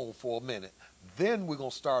their own for a minute. Then we're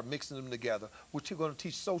going to start mixing them together, which you're going to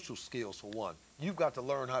teach social skills for one. You've got to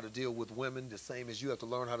learn how to deal with women the same as you have to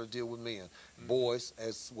learn how to deal with men, boys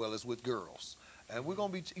as well as with girls. And we're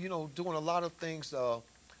going to be, doing a lot of things.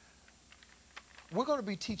 We're going to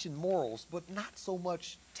be teaching morals, but not so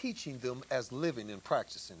much teaching them as living and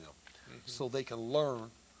practicing them. So they can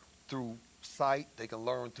learn through sight. They can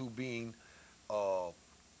learn through being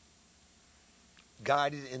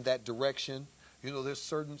guided in that direction. We're going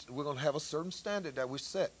to have a certain standard that we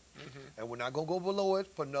set. And we're not going to go below it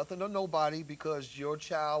for nothing or nobody because your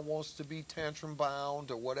child wants to be tantrum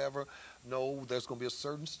bound or whatever. No, there's going to be a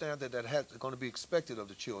certain standard that going to be expected of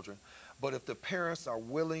the children. But if the parents are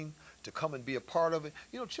willing to come and be a part of it,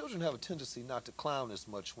 children have a tendency not to clown as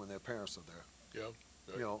much when their parents are there.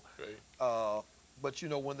 Yeah. Right. But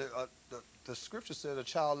when the scripture said a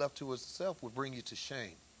child left to itself would bring you to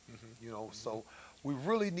shame. So we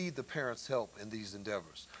really need the parents' help in these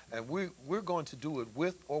endeavors. And we're going to do it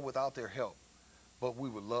with or without their help, but we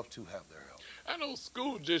would love to have their help. I know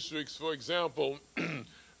school districts, for example,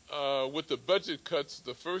 with the budget cuts,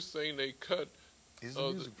 the first thing they cut is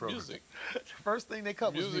the music program. Music. The first thing they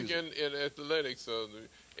cut was music. And athletics.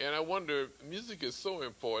 And I wonder, music is so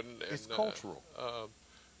important. It's cultural.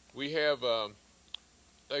 We have...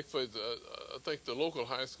 like for I think the local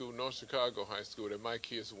high school, North Chicago High School, that my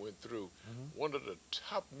kids went through, one of the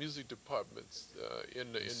top music departments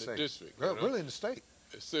in the district. Really in the state.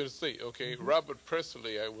 It's in the state, okay. Robert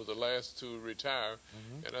Presley was the last to retire,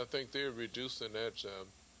 and I think they're reducing that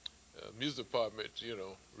music department,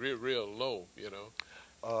 real low,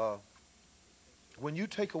 When you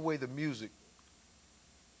take away the music,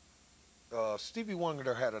 Stevie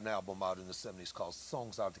Wonder had an album out in the 70s called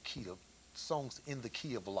Songs in the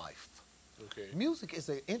Key of Life. Okay. Music is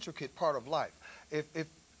an intricate part of life.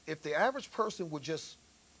 If the average person would just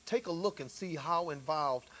take a look and see how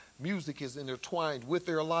involved music is intertwined with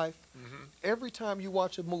their life, every time you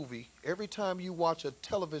watch a movie, every time you watch a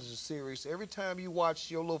television series, every time you watch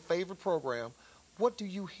your little favorite program, what do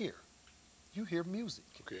you hear? You hear music.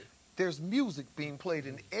 Okay. There's music being played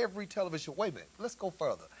in every television. Wait a minute, let's go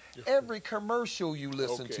further. Every commercial you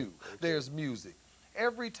listen to, there's music.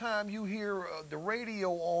 Every time you hear the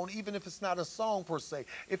radio on, even if it's not a song per se,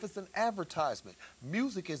 if it's an advertisement,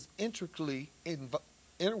 music is intricately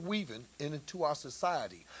interweaving into our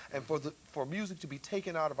society. And for music to be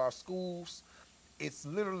taken out of our schools, it's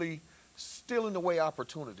literally stealing away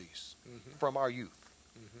opportunities from our youth.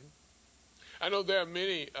 I know there are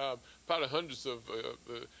many, probably hundreds of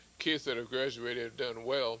kids that have graduated have done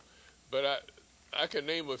well, but I can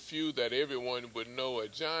name a few that everyone would know.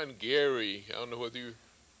 John Gary, I don't know whether you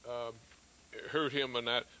heard him or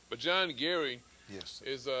not, but John Gary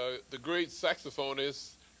is the great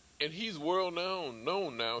saxophonist, and he's world known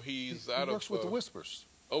now. He works with the Whispers.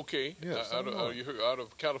 Okay, yes, out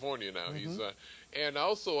of California now. He's and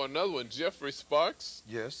also another one, Jeffrey Sparks.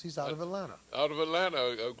 Yes, he's out of Atlanta. Out of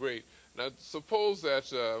Atlanta, great. Now suppose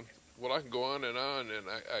that. Well, I can go on, and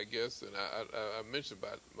I guess, and I mentioned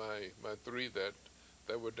about my three that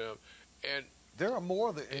were done, and there are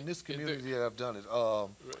more in this community that have done it.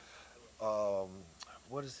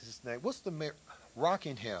 What is his name? What's the mayor?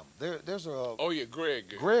 Rockingham. There's a. Oh yeah,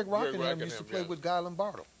 Greg. Greg Rockingham used to play with Guy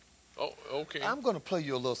Lombardo. Oh, okay. I'm going to play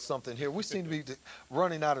you a little something here. We seem to be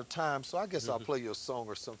running out of time, so I guess I'll play you a song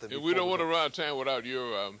or something. And we don't want to run out of time without your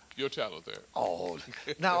talent there. Oh,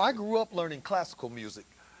 now I grew up learning classical music.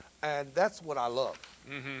 And that's what I love.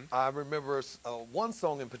 I remember one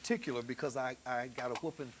song in particular because I got a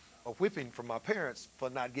whipping from my parents for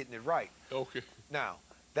not getting it right. Okay. Now,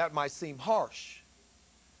 that might seem harsh,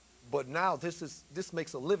 but now this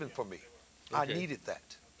makes a living for me. Okay. I needed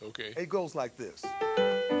that. Okay. It goes like this.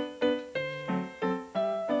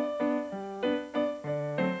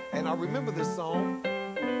 And I remember this song.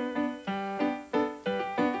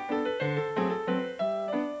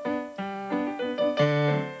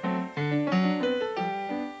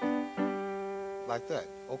 Like that,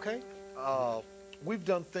 okay? We've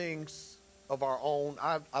done things of our own.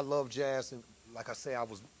 I love jazz, and like I say, I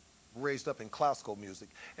was raised up in classical music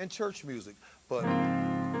and church music, but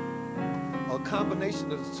a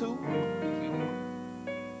combination of the two.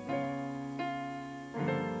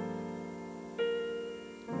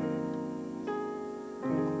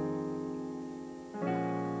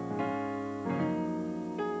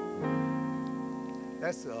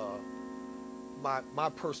 That's my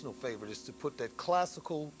personal favorite, is to put that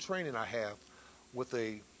classical training I have with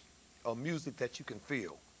a music that you can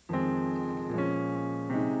feel.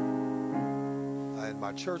 And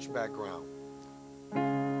my church background.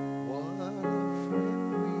 What a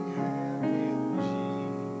friend we have in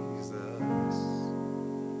Jesus.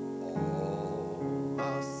 All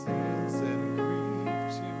our sins and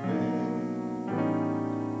grief to bear.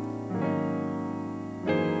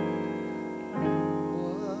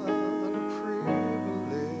 What a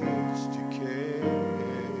privilege to carry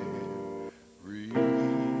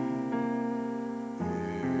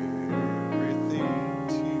everything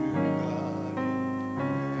to God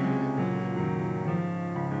in prayer.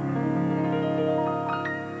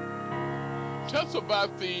 Tell us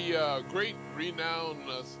about the great renowned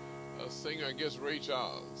singer, I guess, Ray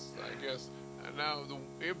Charles. I guess, and now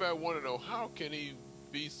everybody want to know, how can he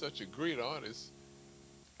be such a great artist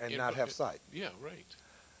And not have sight. Yeah, right.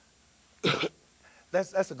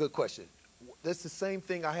 That's a good question. That's the same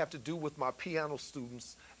thing I have to do with my piano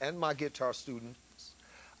students and my guitar students.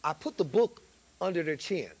 I put the book under their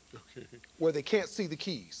chin Okay. where they can't see the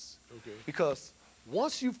keys. Okay. Because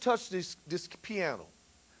once you've touched this piano,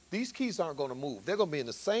 these keys aren't going to move. They're going to be in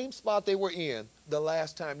the same spot they were in the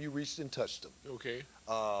last time you reached and touched them. Okay.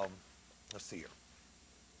 Let's see here.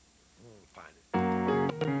 Find it.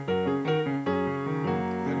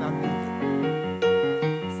 They're not moving.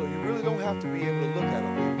 So you really don't have to be able to look at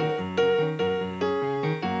them anymore.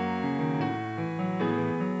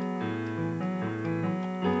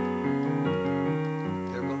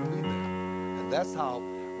 They're going to be there. And that's how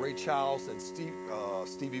Ray Charles and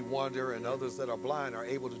Stevie Wonder and others that are blind are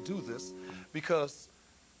able to do this, because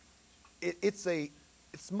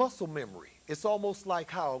it's muscle memory. It's almost like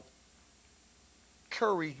how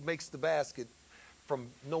Curry makes the basket from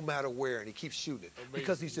no matter where, and he keeps shooting it. Amazing.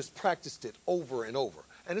 Because he's just practiced it over and over.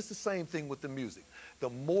 And it's the same thing with the music. The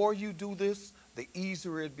more you do this, the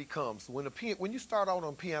easier it becomes. When you start out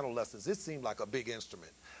on piano lessons, it seemed like a big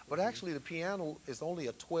instrument. But actually, the piano is only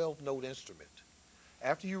a 12-note instrument.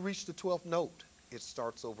 After you reach the 12th note, it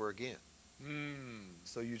starts over again.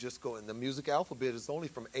 So you just go, and the music alphabet is only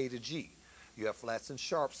from A to G. You have flats and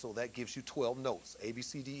sharps, so that gives you 12 notes, A, B,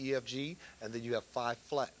 C, D, E, F, G, and then you have 5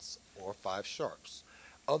 flats or 5 sharps.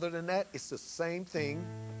 Other than that, it's the same thing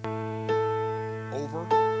over.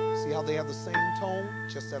 See how they have the same tone,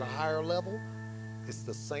 just at a higher level? It's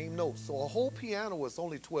the same note. So a whole piano is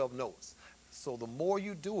only 12 notes. So the more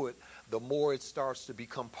you do it, the more it starts to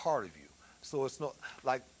become part of you. So it's not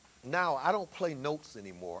like, now I don't play notes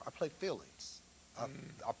anymore. I play feelings. I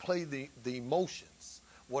play the emotions,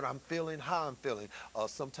 what I'm feeling, how I'm feeling.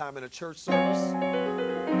 Sometime in a church service,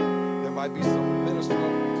 there might be some minister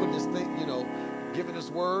putting his thing, giving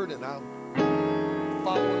his word, and I'm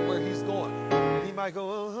following where he's going. And he might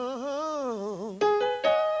go,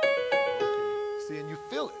 See, and you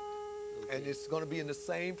feel it. Okay. And it's going to be in the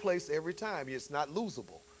same place every time. It's not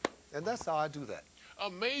losable. And that's how I do that.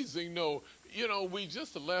 Amazing. No, we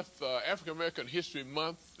just left African American History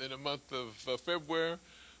Month in the month of February,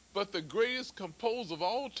 but the greatest composer of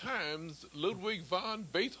all times, Ludwig van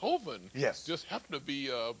Beethoven, Yes. just happened to be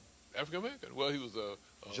African American. Well, he was a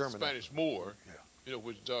German Spanish Moor, Yeah.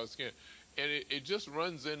 with dark skin, and it just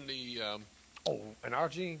runs in the And our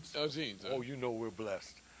genes? genes. We're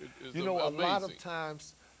blessed. It's A lot of amazing.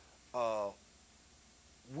 times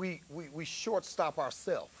we shortstop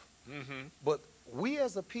ourselves. But we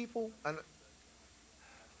as a people, and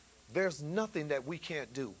there's nothing that we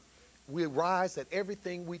can't do. We rise at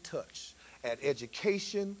everything we touch, at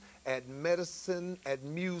education, at medicine, at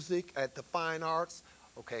music, at the fine arts,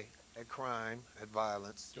 at crime, at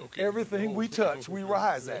violence. Okay. Everything we touch, we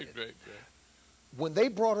rise at it. Right. When they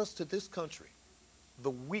brought us to this country,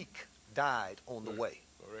 the weak died on the way.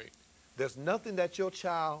 All right. There's nothing that your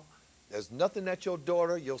child, there's nothing that your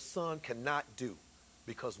daughter, your son cannot do,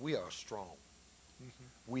 because we are strong.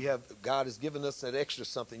 God has given us that extra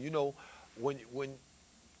something. When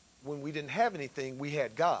we didn't have anything, we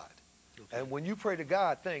had God. Okay. And when you pray to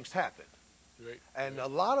God, things happen. Right. And a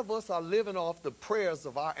lot of us are living off the prayers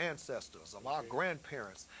of our ancestors, of our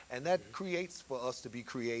grandparents. And that creates for us to be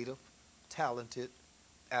creative, talented,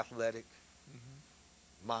 athletic,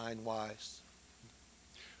 mind-wise.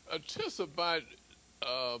 Tell us about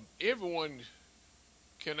everyone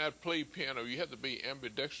cannot play piano. You have to be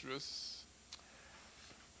ambidextrous.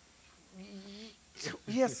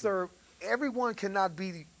 Yes, sir. Everyone cannot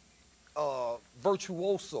be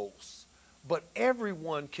virtuosos, but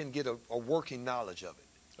everyone can get a working knowledge of it.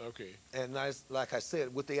 Okay. And like I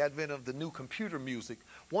said, with the advent of the new computer music,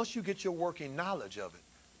 once you get your working knowledge of it,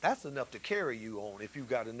 that's enough to carry you on if you've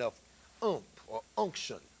got enough oomph or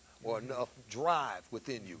unction or enough drive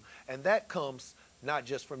within you. And that comes not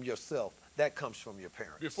just from yourself, that comes from your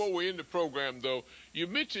parents. Before we end the program, though, you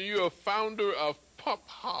mentioned you're a founder of Pump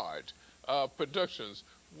Hard Productions.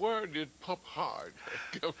 Where did Pump Hard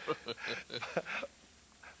come from?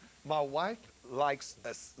 My wife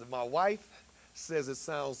says it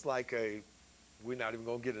sounds like we're not even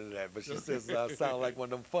going to get into that, but she says it sounds like one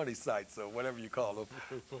of them funny sites or whatever you call them,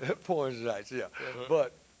 porn sites, yeah.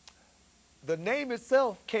 But the name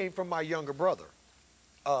itself came from my younger brother.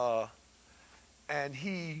 And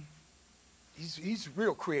he's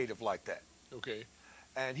real creative like that. Okay.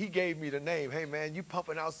 And he gave me the name. Hey, man, you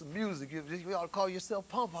pumping out some music. You ought to call yourself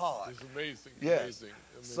Pump Hard. It's amazing. Yes. Amazing.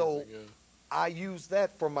 So yeah. I use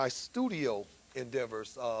that for my studio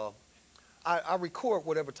endeavors. I record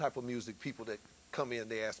whatever type of music people that come in,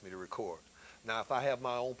 they ask me to record. Now, if I have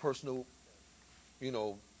my own personal,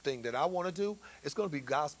 thing that I want to do, it's going to be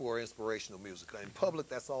gospel or inspirational music. In public,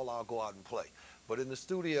 that's all I'll go out and play. But in the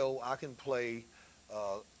studio, I can play,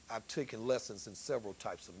 I've taken lessons in several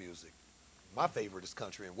types of music. My favorite is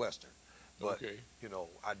country and western. But, Okay.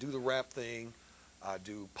 I do the rap thing, I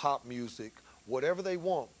do pop music, whatever they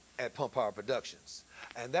want at Pump Hard Productions.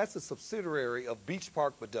 And that's a subsidiary of Beach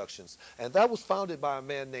Park Productions. And that was founded by a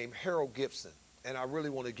man named Harold Gibson. And I really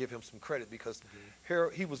want to give him some credit because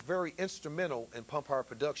he was very instrumental in Pump Hard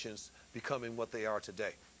Productions becoming what they are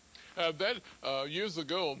today. Years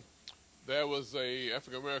ago, there was a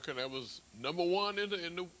African American that was #1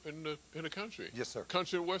 in the country. Yes, sir.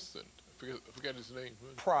 Country and western. I forget his name.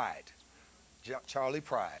 Pride. Charlie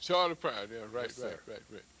Pride. Charlie Pride. Yeah, right, Yes, sir. right.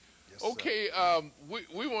 Yes, Okay,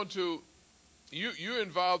 we want to. You're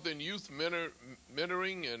involved in youth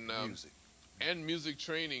mentoring and Music. And music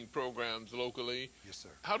training programs locally. Yes,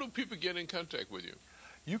 sir. How do people get in contact with you?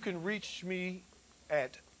 You can reach me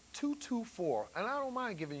at 224, and I don't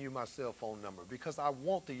mind giving you my cell phone number because I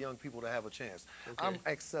want the young people to have a chance. Okay. I'm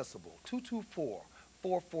accessible.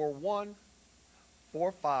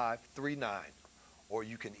 224-441-4539. Or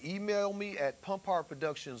you can email me at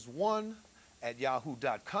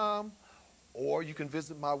pumphardproductions1@yahoo.com, or you can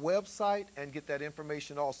visit my website and get that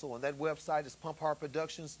information also. And that website is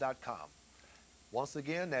pumphardproductions.com. Once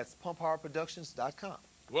again, that's pumphardproductions.com.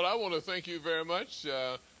 Well, I want to thank you very much,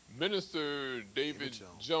 Minister David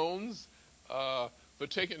Jones, for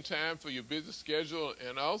taking time for your busy schedule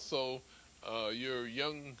and also your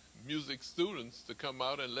young music students to come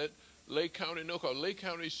out and let Lake County know, because Lake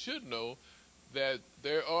County should know that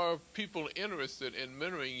there are people interested in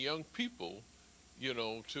mentoring young people,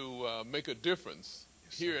 to make a difference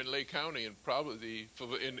here in Lake County and probably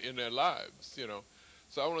in their lives,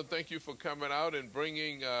 So I want to thank you for coming out and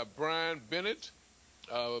bringing Brian Bennett,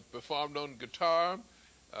 performed on guitar,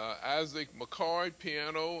 Isaac McCoy,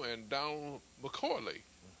 piano, and Don McCoyley,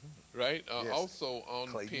 right? Yes. Also on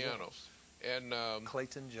Clayton piano. Jones. And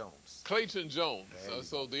Clayton Jones. Clayton Jones. There you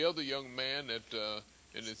So the other young man that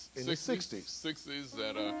in his In the 60s. 60s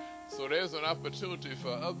that so there's an opportunity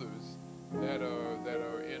for others that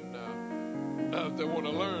are in that want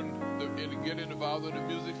to learn and get involved in the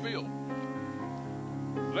music field.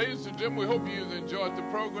 Ladies and gentlemen, we hope you've enjoyed the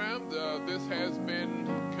program. This has been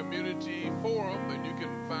Community Forum, and you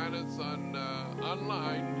can find us on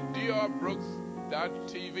online,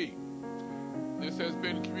 drbrooks.tv. This has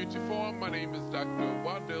been Community Forum. My name is Dr.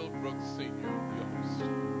 Waddell Brooks, Sr., your host.